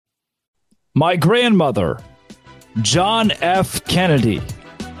my grandmother, John F. Kennedy,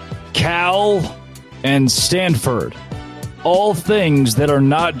 Cal, and Stanford. All things that are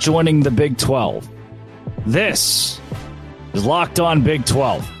not joining the Big 12. This is Locked On Big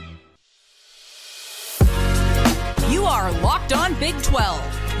 12. You are Locked On Big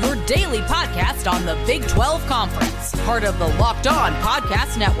 12, your daily podcast on the Big 12 Conference. Part of the Locked On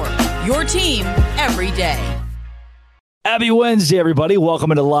Podcast Network, your team every day. Happy Wednesday, everybody.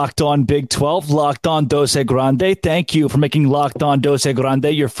 Welcome into Locked On Big 12, Locked On Dose Grande. Thank you for making Locked On Dose Grande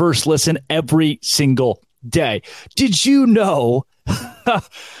your first listen every single day. Did you know?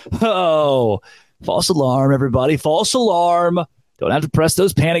 Oh, false alarm, everybody. False alarm. Don't have to press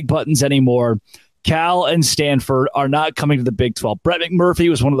those panic buttons anymore. Cal and Stanford are not coming to the Big 12. Brett McMurphy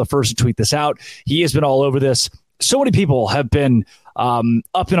was one of the first to tweet this out. He has been all over this. So many people have been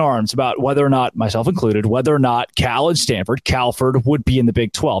up in arms about whether or not, myself included, whether or not Cal and Stanford, Calford, would be in the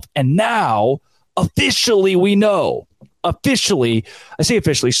Big 12. And now, officially, we know. Officially, I say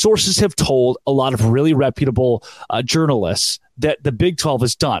officially, sources have told a lot of really reputable journalists that the Big 12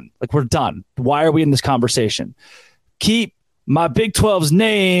 is done. Like, we're done. Why are we in this conversation? Keep my Big 12's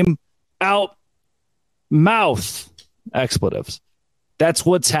name out mouth. Expletives. That's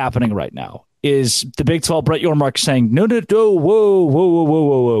what's happening right now. Is the Big 12, Brett Yormark, saying, no,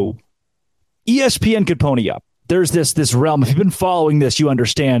 whoa. ESPN could pony up. There's this realm. If you've been following this, you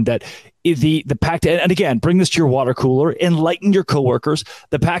understand that the Pac-12, and again, bring this to your water cooler, enlighten your coworkers.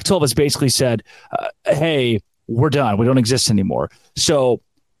 The Pac-12 has basically said, hey, we're done. We don't exist anymore. So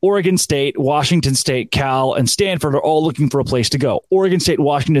Oregon State, Washington State, Cal, and Stanford are all looking for a place to go. Oregon State,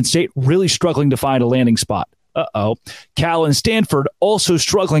 Washington State really struggling to find a landing spot. Cal and Stanford also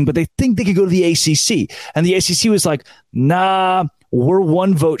struggling, but they think they could go to the ACC. And the ACC was like, nah, we're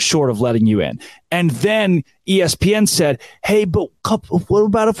one vote short of letting you in. And then ESPN said, hey, but what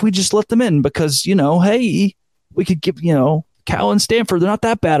about if we just let them in? Because, hey, we could give, Cal and Stanford, they're not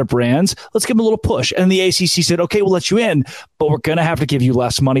that bad of brands. Let's give them a little push. And the ACC said, okay, we'll let you in, but we're going to have to give you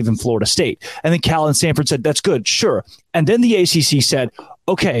less money than Florida State. And then Cal and Stanford said, that's good, sure. And then the ACC said,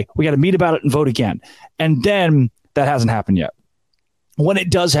 okay, we got to meet about it and vote again. And then that hasn't happened yet. When it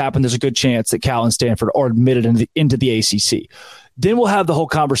does happen, there's a good chance that Cal and Stanford are admitted into the ACC. Then we'll have the whole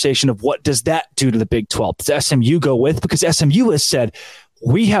conversation of what does that do to the Big 12? Does SMU go with? Because SMU has said,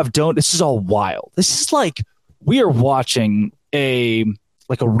 this is all wild. This is like we are watching a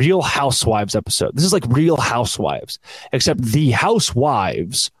Real Housewives episode. This is like Real Housewives, except the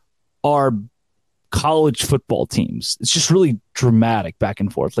housewives are college football teams. It's just really dramatic back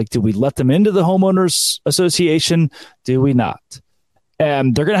and forth. Like, do we let them into the homeowners association? Do we not?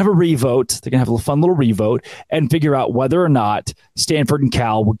 And they're going to have a revote. They're going to have a fun little revote and figure out whether or not Stanford and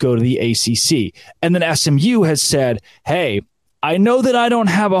Cal would go to the ACC. And then SMU has said, hey, I know that I don't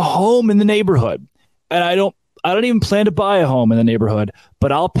have a home in the neighborhood, and I don't even plan to buy a home in the neighborhood,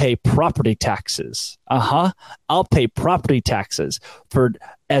 but I'll pay property taxes. I'll pay property taxes for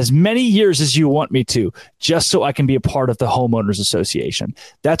as many years as you want me to, just so I can be a part of the homeowners association.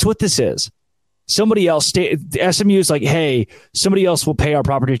 That's what this is. Somebody else, SMU is like, hey, somebody else will pay our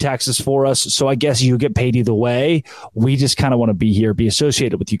property taxes for us, so I guess you get paid either way. We just kind of want to be here, be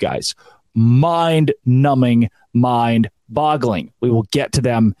associated with you guys. Mind-numbing, mind-boggling. We will get to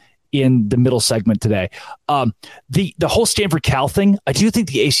them in the middle segment today. The whole Stanford Cal thing, I do think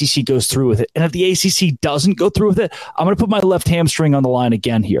the ACC goes through with it. And if the ACC doesn't go through with it, I'm going to put my left hamstring on the line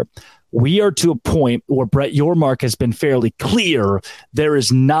again here. We are to a point where Brett Yormark has been fairly clear. There is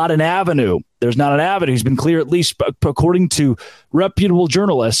not an avenue. There's not an avenue. He's been clear, at least according to reputable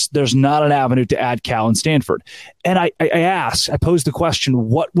journalists, there's not an avenue to add Cal and Stanford. And I posed the question,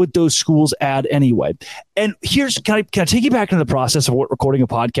 what would those schools add anyway? And can I take you back into the process of what recording a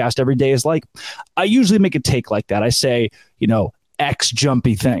podcast every day is like? I usually make a take like that. I say, X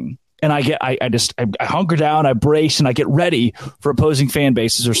jumpy thing. And I hunker down, I brace, and I get ready for opposing fan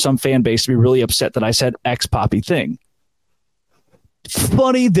bases or some fan base to be really upset that I said X poppy thing.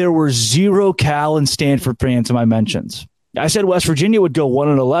 Funny, there were 0 Cal and Stanford fans in my mentions. I said West Virginia would go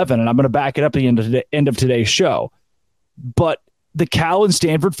 1-11, and I'm going to back it up at the end of today's show. But the Cal and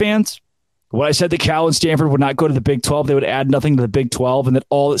Stanford fans, when I said that Cal and Stanford would not go to the Big 12, they would add nothing to the Big 12, and that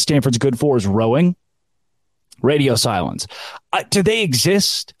all that Stanford's good for is rowing. Radio silence. Do they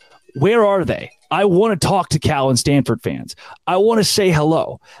exist? Where are they? I want to talk to Cal and Stanford fans. I want to say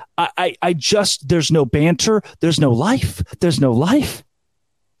hello. There's no banter. There's no life. There's no life.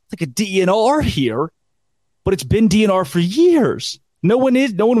 It's like a DNR here, but it's been DNR for years. No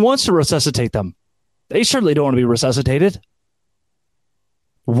one wants to resuscitate them. They certainly don't want to be resuscitated.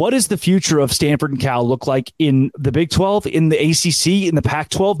 What does the future of Stanford and Cal look like in the Big 12, in the ACC, in the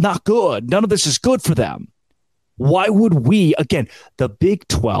Pac-12? Not good. None of this is good for them. Why would we, again, the Big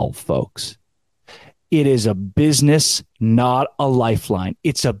 12, folks, it is a business, not a lifeline.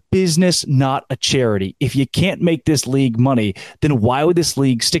 It's a business, not a charity. If you can't make this league money, then why would this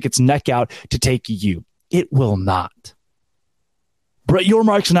league stick its neck out to take you? It will not. Brett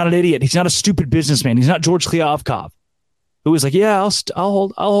Yormark's not an idiot. He's not a stupid businessman. He's not George Kliavkov, who was like, yeah,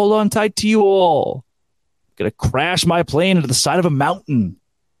 I'll hold on tight to you all. I'm going to crash my plane into the side of a mountain.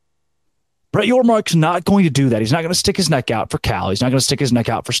 Brett Yormark's not going to do that. He's not going to stick his neck out for Cal. He's not going to stick his neck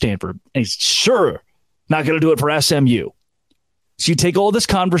out for Stanford. And he's sure not going to do it for SMU. So you take all this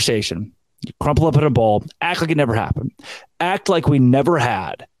conversation, you crumple up in a ball, act like it never happened. Act like we never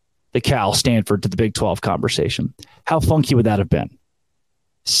had the Cal Stanford to the Big 12 conversation. How funky would that have been?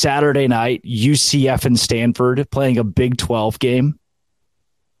 Saturday night, UCF and Stanford playing a Big 12 game.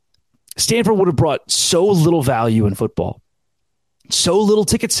 Stanford would have brought so little value in football, so little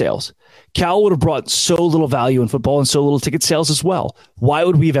ticket sales. Cal would have brought so little value in football and so little ticket sales as well. Why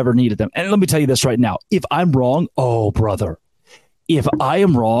would we have ever needed them? And let me tell you this right now. If I'm wrong, oh, brother, if I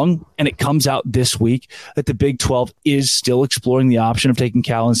am wrong and it comes out this week that the Big 12 is still exploring the option of taking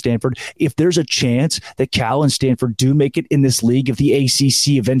Cal and Stanford, if there's a chance that Cal and Stanford do make it in this league, if the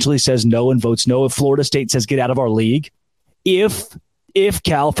ACC eventually says no and votes no, if Florida State says get out of our league, if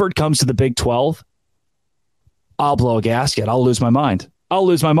Calford comes to the Big 12, I'll blow a gasket. I'll lose my mind.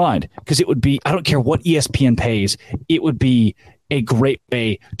 Because it would be, I don't care what ESPN pays, it would be a great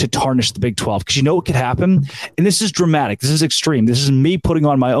way to tarnish the Big 12. Because you know what could happen? And this is dramatic. This is extreme. This is me putting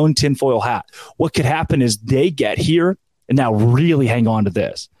on my own tinfoil hat. What could happen is they get here, and now really hang on to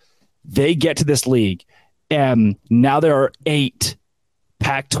this. They get to this league, and now there are 8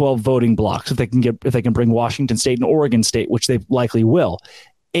 Pac-12 voting blocks if they can bring Washington State and Oregon State, which they likely will.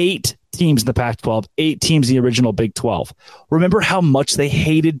 8 teams in the Pac-12, 8 teams in the original Big 12. Remember how much they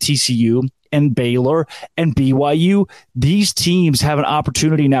hated TCU and Baylor and BYU? These teams have an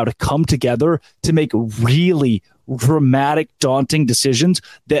opportunity now to come together to make really dramatic, daunting decisions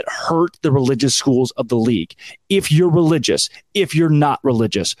that hurt the religious schools of the league. If you're religious, if you're not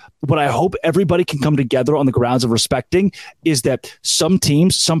religious, what I hope everybody can come together on the grounds of respecting is that some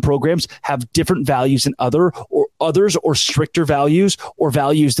teams, some programs have different values than others, or stricter values, or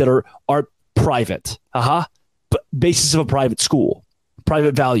values that are private. But basis of a private school,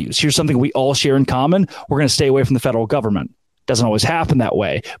 private values. Here's something we all share in common. We're going to stay away from the federal government. Doesn't always happen that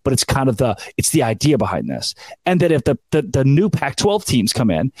way, but it's kind of the idea behind this. And that if the new Pac-12 teams come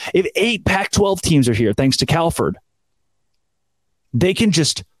in, if 8 Pac-12 teams are here, thanks to Calford, they can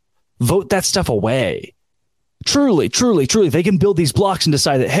just vote that stuff away. Truly, they can build these blocks and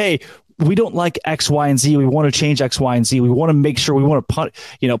decide that, hey, we don't like X, Y, and Z. We want to change X, Y, and Z. We want to make sure we want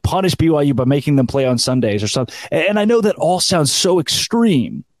to punish BYU by making them play on Sundays or something. And I know that all sounds so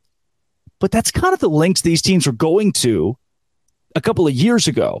extreme, but that's kind of the lengths these teams were going to a couple of years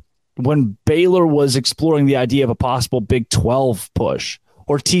ago when Baylor was exploring the idea of a possible Big 12 push,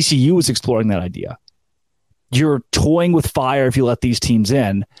 or TCU was exploring that idea. You're toying with fire if you let these teams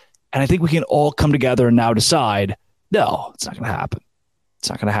in. And I think we can all come together and now decide, no, it's not going to happen. It's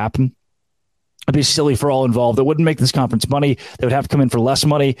not going to happen. It'd be silly for all involved. It wouldn't make this conference money. They would have to come in for less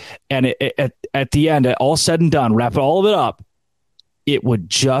money. And at the end, all said and done, wrap all of it up, it would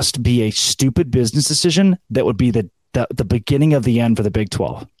just be a stupid business decision that would be the beginning of the end for the Big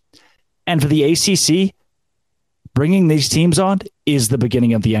 12. And for the ACC, bringing these teams on is the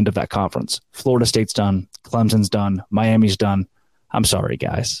beginning of the end of that conference. Florida State's done. Clemson's done. Miami's done. I'm sorry,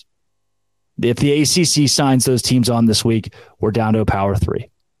 guys. If the ACC signs those teams on this week, we're down to a Power 3.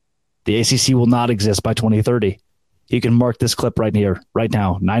 The ACC will not exist by 2030. You can mark this clip right here, right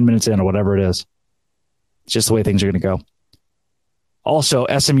now, 9 minutes in or whatever it is. It's just the way things are going to go. Also,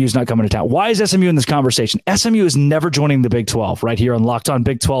 SMU is not coming to town. Why is SMU in this conversation? SMU is never joining the Big 12 right here on Locked On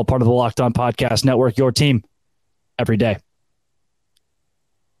Big 12, part of the Locked On Podcast Network, your team every day.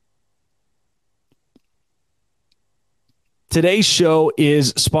 Today's show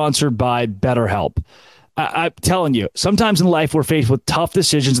is sponsored by BetterHelp. I'm telling you, sometimes in life we're faced with tough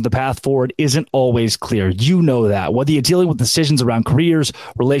decisions and the path forward isn't always clear. You know that. Whether you're dealing with decisions around careers,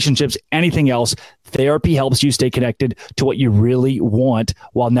 relationships, anything else, therapy helps you stay connected to what you really want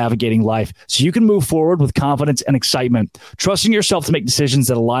while navigating life so you can move forward with confidence and excitement. Trusting yourself to make decisions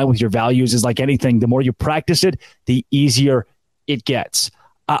that align with your values is like anything. The more you practice it, the easier it gets.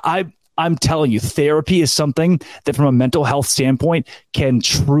 I'm telling you, therapy is something that from a mental health standpoint can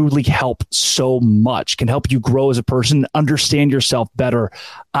truly help so much, can help you grow as a person, understand yourself better.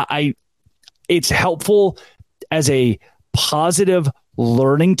 It's helpful as a positive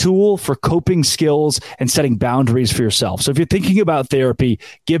learning tool for coping skills and setting boundaries for yourself. So if you're thinking about therapy,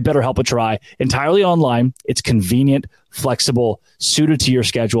 give BetterHelp a try. Entirely online. It's convenient, flexible, suited to your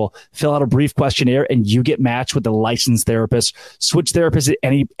schedule. Fill out a brief questionnaire and you get matched with a licensed therapist. Switch therapists at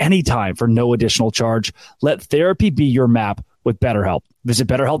any time for no additional charge. Let therapy be your map with BetterHelp. Visit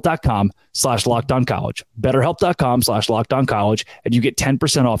BetterHelp.com/LockedOnCollege. BetterHelp.com/LockedOnCollege, and you get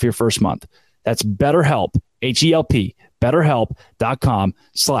 10% off your first month. That's BetterHelp, H-E-L-P,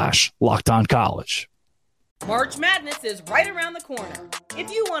 BetterHelp.com/LockedOnCollege. March Madness is right around the corner. If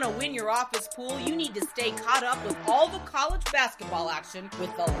you want to win your office pool, you need to stay caught up with all the college basketball action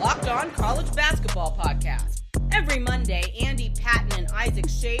with the Locked On College Basketball Podcast. Every Monday, Andy Patton and Isaac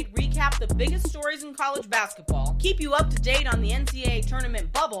Shade recap the biggest stories in college basketball, keep you up to date on the NCAA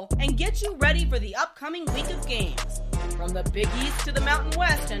tournament bubble, and get you ready for the upcoming week of games. From the Big East to the Mountain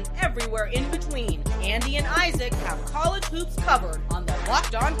West and everywhere in between, Andy and Isaac have college hoops covered on the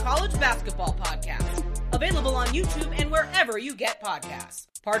Locked On College Basketball Podcast. Available on YouTube and wherever you get podcasts.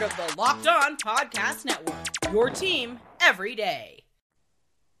 Part of the Locked On Podcast Network. Your team every day.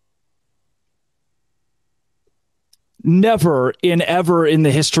 Never ever in the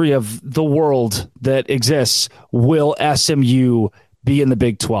history of the world that exists will SMU be in the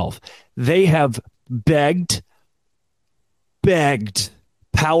Big 12. They have begged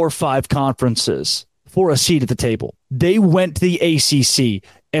Power 5 conferences for a seat at the table. They went to the ACC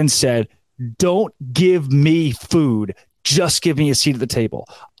and said, don't give me food, just give me a seat at the table.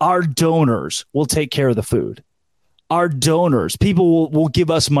 Our donors will take care of the food. Our donors, people will give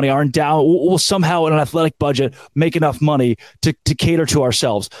us money. Our endowment will somehow, in an athletic budget, make enough money to cater to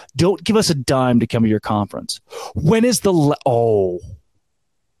ourselves. Don't give us a dime to come to your conference. When is the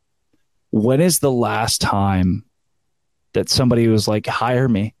last time that somebody was like, hire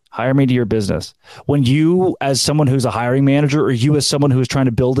me to your business? When you, as someone who's a hiring manager, or you as someone who's trying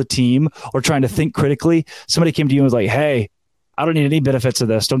to build a team or trying to think critically, somebody came to you and was like, hey, I don't need any benefits of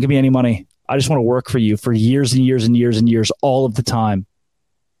this. Don't give me any money. I just want to work for you for years and years and years and years, all of the time,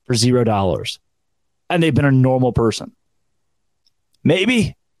 for $0. And they've been a normal person.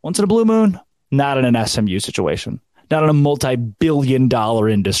 Maybe once in a blue moon, not in an SMU situation, not in a multi-billion-dollar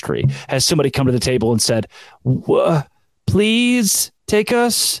industry. Has somebody come to the table and said, please take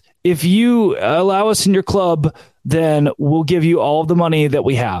us. If you allow us in your club, then we'll give you all of the money that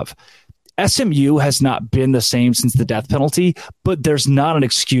we have. SMU has not been the same since the death penalty, but there's not an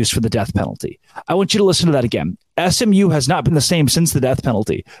excuse for the death penalty. I want you to listen to that again. SMU has not been the same since the death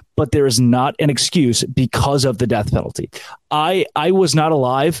penalty, but there is not an excuse because of the death penalty. I was not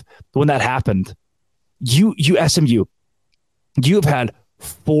alive when that happened. You SMU, you have had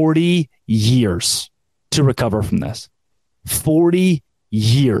 40 years to recover from this. 40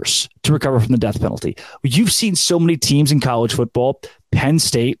 years to recover from the death penalty. You've seen so many teams in college football. Penn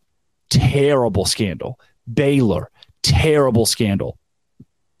State, terrible scandal. Baylor, terrible scandal.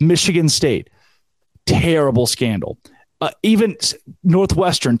 Michigan State, terrible scandal. Even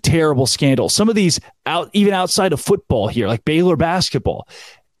Northwestern, terrible scandal. Some of these even outside of football here, like Baylor basketball.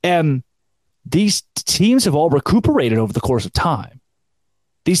 And these teams have all recuperated over the course of time.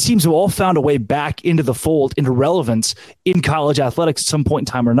 These teams have all found a way back into the fold, into relevance in college athletics at some point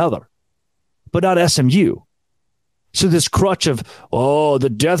in time or another. But not SMU. So this crutch of,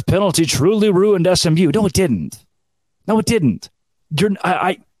 the death penalty truly ruined SMU. No, it didn't. No, it didn't.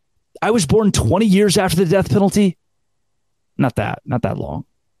 I was born 20 years after the death penalty. Not that long.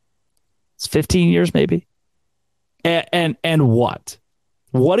 It's 15 years maybe. And what?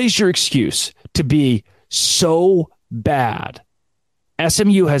 What is your excuse to be so bad?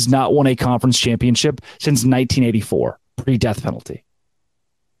 SMU has not won a conference championship since 1984, pre-death penalty.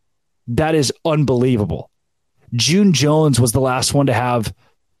 That is unbelievable. June Jones was the last one to have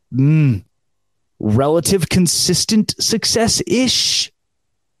relative consistent success-ish.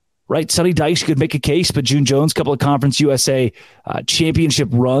 Right? Sonny Dykes could make a case, but June Jones, couple of Conference USA championship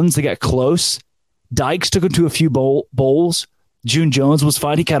runs, they got close. Dykes took him to a few bowls. June Jones was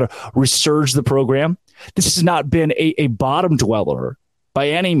fine. He kind of resurged the program. This has not been a bottom dweller by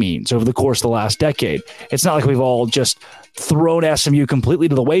any means over the course of the last decade. It's not like we've all just thrown SMU completely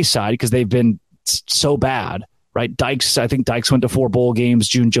to the wayside because they've been so bad. Right? Dykes, I think Dykes went to 4 bowl games.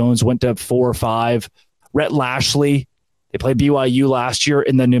 June Jones went to 4 or 5. Rhett Lashley, they played BYU last year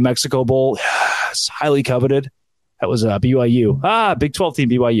in the New Mexico Bowl. It's highly coveted. That was BYU. Big 12 team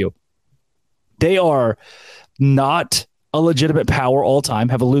BYU. They are not a legitimate power all time,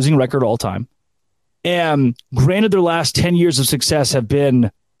 have a losing record all time. And granted, their last 10 years of success have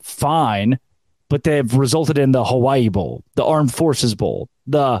been fine, but they've resulted in the Hawaii Bowl, the Armed Forces Bowl,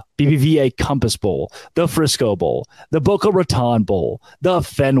 the BBVA Compass Bowl, the Frisco Bowl, the Boca Raton Bowl, the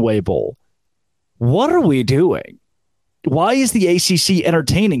Fenway Bowl. What are we doing? Why is the ACC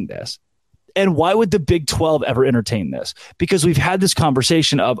entertaining this? And why would the Big 12 ever entertain this? Because we've had this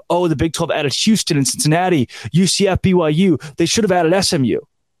conversation of, the Big 12 added Houston and Cincinnati, UCF, BYU. They should have added SMU.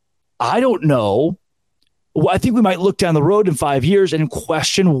 I don't know. Well, I think we might look down the road in 5 years and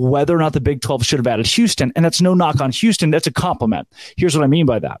question whether or not the Big 12 should have added Houston. And that's no knock on Houston. That's a compliment. Here's what I mean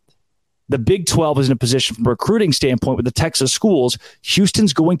by that. The Big 12 is in a position from a recruiting standpoint with the Texas schools.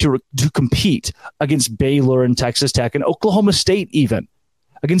 Houston's going to compete against Baylor and Texas Tech and Oklahoma State even,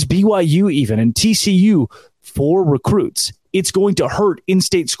 against BYU even, and TCU for recruits. It's going to hurt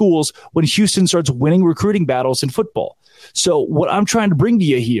in-state schools when Houston starts winning recruiting battles in football. So what I'm trying to bring to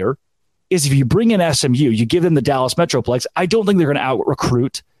you here is if you bring in SMU, you give them the Dallas Metroplex, I don't think they're going to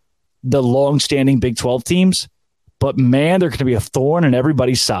out-recruit the long-standing Big 12 teams. But, man, they're going to be a thorn in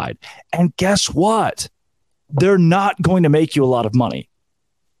everybody's side. And guess what? They're not going to make you a lot of money.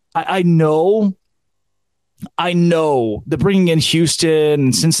 I know that bringing in Houston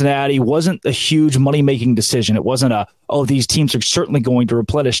and Cincinnati wasn't a huge money-making decision. It wasn't these teams are certainly going to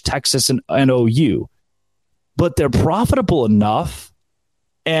replenish Texas and OU. But they're profitable enough.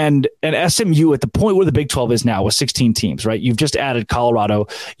 And SMU at the point where the Big 12 is now with 16 teams, right? You've just added Colorado.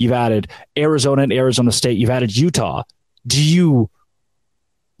 You've added Arizona and Arizona State. You've added Utah. Do you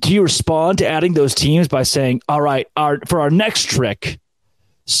respond to adding those teams by saying, all right, for our next trick,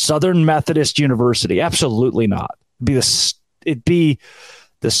 Southern Methodist University? Absolutely not. It'd be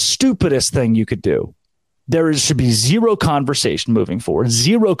the stupidest thing you could do. There should be zero conversation moving forward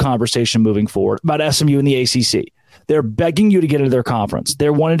about SMU and the ACC. They're begging you to get into their conference.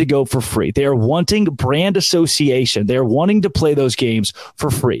 They're wanting to go for free. They're wanting brand association. They're wanting to play those games for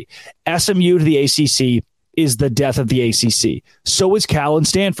free. SMU to the ACC is the death of the ACC. So is Cal and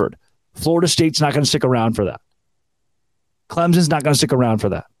Stanford. Florida State's not going to stick around for that. Clemson's not going to stick around for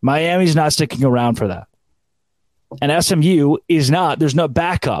that. Miami's not sticking around for that. And SMU is not. There's no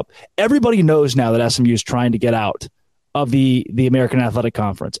backup. Everybody knows now that SMU is trying to get out of the American Athletic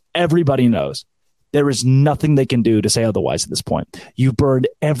Conference. Everybody knows. There is nothing they can do to say otherwise at this point. You burned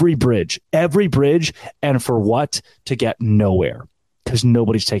every bridge, and for what? To get nowhere, because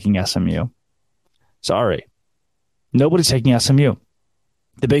nobody's taking SMU. Sorry. Nobody's taking SMU.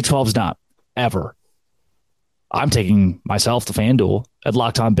 The Big 12's not, ever. I'm taking myself to FanDuel at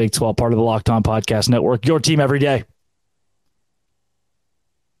Locked On Big 12, part of the Locked On Podcast Network, your team every day.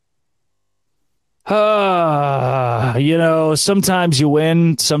 Sometimes you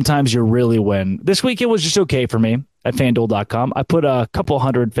win, sometimes you really win. This week it was just okay for me at FanDuel.com. I put a couple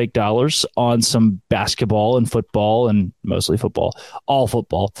 $100 fake on some basketball and football, and mostly football, all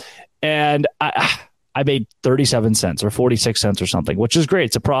football. And I made 37 cents or 46 cents or something, which is great.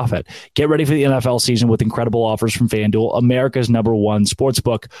 It's a profit. Get ready for the NFL season with incredible offers from FanDuel, America's #1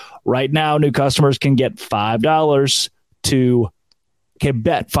 sportsbook. Right now, new customers can get $5 can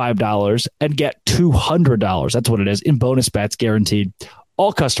bet $5 and get $200. That's what it is in bonus bets guaranteed.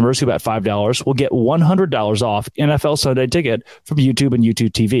 All customers who bet $5 will get $100 off NFL Sunday Ticket from YouTube and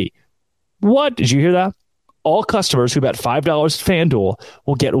YouTube TV. What? Did you hear that? All customers who bet $5 at FanDuel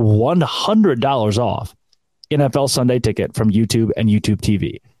will get $100 off NFL Sunday Ticket from YouTube and YouTube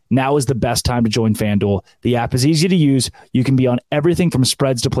TV. Now is the best time to join FanDuel. The app is easy to use. You can be on everything from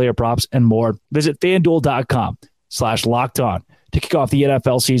spreads to player props and more. Visit FanDuel.com/lockedon to kick off the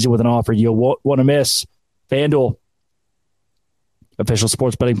NFL season with an offer you won't want to miss. FanDuel, official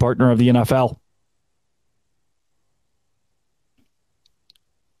sports betting partner of the NFL.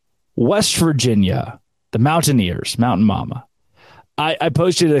 West Virginia, the Mountaineers, Mountain Mama. I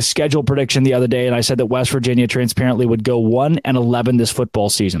posted a schedule prediction the other day, and I said that West Virginia transparently would go 1-11 this football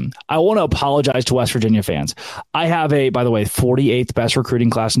season. I want to apologize to West Virginia fans. I have by the way, 48th best recruiting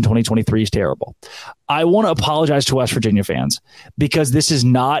class in 2023 is terrible. I want to apologize to West Virginia fans because this is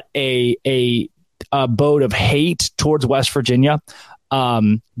not a boat of hate towards West Virginia.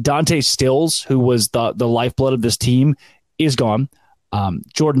 Dante Stills, who was the lifeblood of this team, is gone.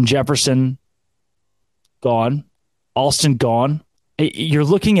 Jordan Jefferson, gone. Alston, gone. You're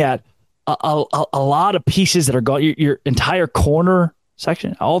looking at a lot of pieces that are gone. Your entire corner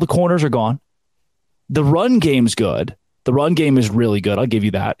section, all the corners are gone. The run game's good. The run game is really good. I'll give you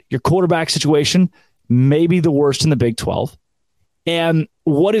that. Your quarterback situation may be the worst in the Big 12. And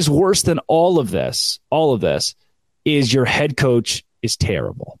what is worse than all of this is your head coach is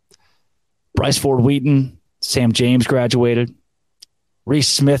terrible. Bryce Ford Wheaton, Sam James graduated. Reese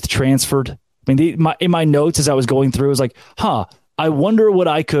Smith transferred. I mean, in my notes as I was going through, I was like, I wonder what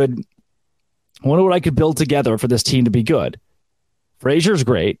I could I wonder what I could build together for this team to be good. Frazier's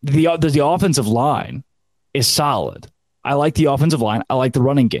great. The offensive line is solid. I like the offensive line. I like the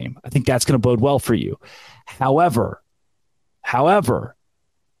running game. I think that's going to bode well for you. However,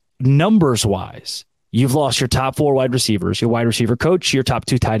 numbers-wise, you've lost your top 4 wide receivers, your wide receiver coach, your top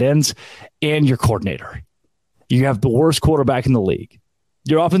 2 tight ends, and your coordinator. You have the worst quarterback in the league.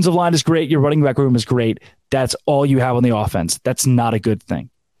 Your offensive line is great. Your running back room is great. That's all you have on the offense. That's not a good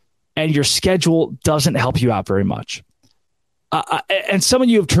thing. And your schedule doesn't help you out very much. And some of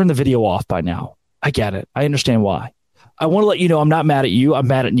you have turned the video off by now. I get it. I understand why. I want to let you know I'm not mad at you. I'm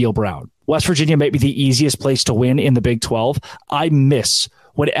mad at Neil Brown. West Virginia may be the easiest place to win in the Big 12. I miss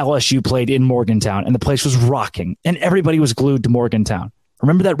when LSU played in Morgantown and the place was rocking and everybody was glued to Morgantown.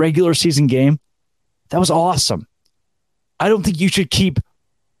 Remember that regular season game? That was awesome. I don't think you should keep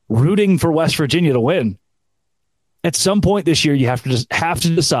rooting for West Virginia to win. At some point this year, you have to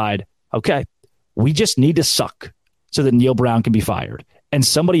decide, okay, we just need to suck so that Neil Brown can be fired and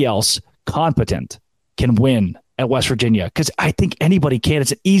somebody else competent can win at West Virginia, because I think anybody can.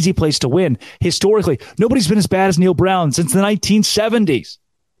 It's an easy place to win. Historically, nobody's been as bad as Neil Brown since the 1970s.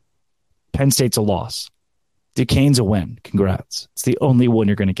 Penn State's a loss. Duquesne's a win. Congrats. It's the only one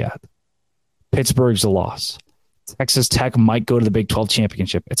you're going to get. Pittsburgh's a loss. Texas Tech might go to the Big 12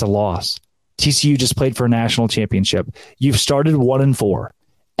 championship. It's a loss. TCU just played for a national championship. You've started 1-4,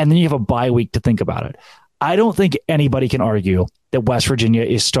 and then you have a bye week to think about it. I don't think anybody can argue that West Virginia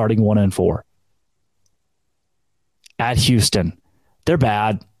is starting 1-4. At Houston, they're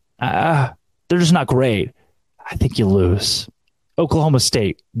bad. They're just not great. I think you lose. Oklahoma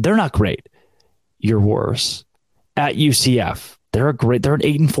State, they're not great. You're worse. At UCF, they're an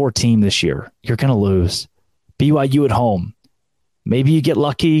 8-4 team this year. You're going to lose. BYU at home, maybe you get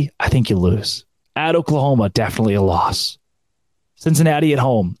lucky. I think you lose. At Oklahoma, definitely a loss. Cincinnati at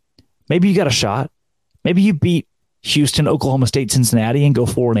home, maybe you got a shot. Maybe you beat Houston, Oklahoma State, Cincinnati, and go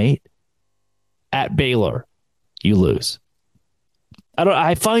 4-8. At Baylor, you lose.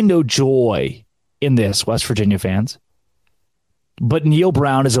 I find no joy in this, West Virginia fans. But Neil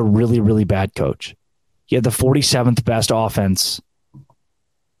Brown is a really, really bad coach. He had the 47th best offense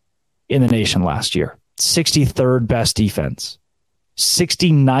in the nation last year. 63rd best defense.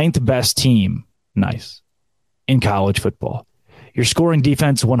 69th best team. Nice. In college football. Your scoring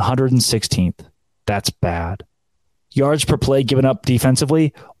defense 116th. That's bad. Yards per play given up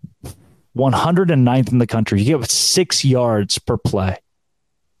defensively, 109th in the country. You give 6 yards per play.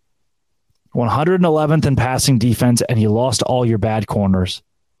 111th in passing defense, and you lost all your bad corners.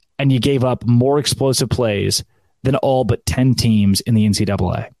 And you gave up more explosive plays than all but 10 teams in the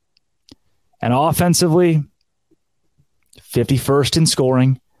NCAA. And offensively, 51st in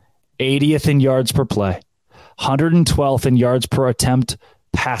scoring, 80th in yards per play, 112th in yards per attempt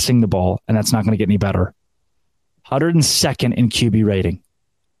passing the ball, and that's not going to get any better. 102nd in QB rating.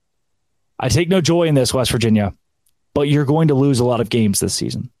 I take no joy in this, West Virginia, but you're going to lose a lot of games this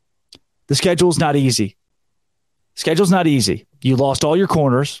season. The schedule's not easy. You lost all your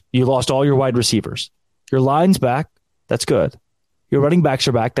corners. You lost all your wide receivers. Your line's back. That's good. Your running backs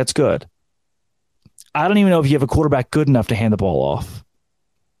are back. That's good. I don't even know if you have a quarterback good enough to hand the ball off.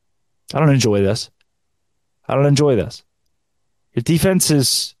 I don't enjoy this. Your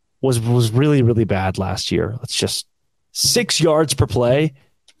defense was really, really bad last year. Let's just 6 yards per play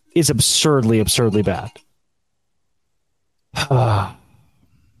is absurdly bad. I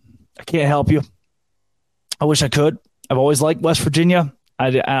can't help you. I wish I could. I've always liked West Virginia.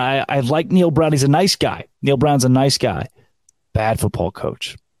 I like Neil Brown. He's a nice guy. Neil Brown's a nice guy. Bad football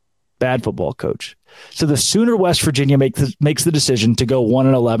coach. So the sooner West Virginia makes the decision to go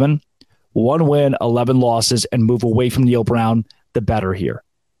 1-11, 1 win, 11 losses, and move away from Neil Brown, the better here.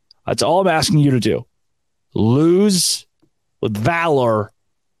 That's all I'm asking you to do. Lose with valor,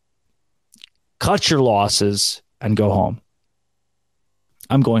 cut your losses, and go home.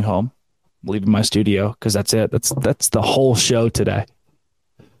 I'm going home. I'm leaving my studio because that's it. That's the whole show today.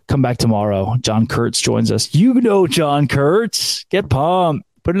 Come back tomorrow. John Kurtz joins us. You know John Kurtz. Get pumped.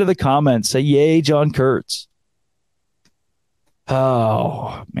 Put it in the comments. Say, yay, John Kurtz.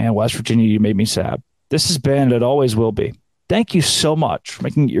 Oh, man, West Virginia, you made me sad. This has been, it always will be. Thank you so much for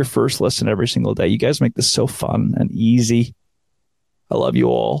making it your first listen every single day. You guys make this so fun and easy. I love you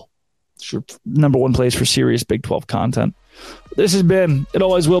all. It's your number one place for serious Big 12 content. This has been, it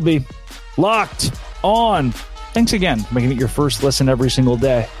always will be, Locked On. Thanks again for making it your first listen every single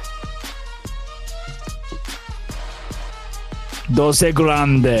day. Doce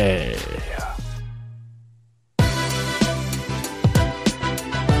Grande.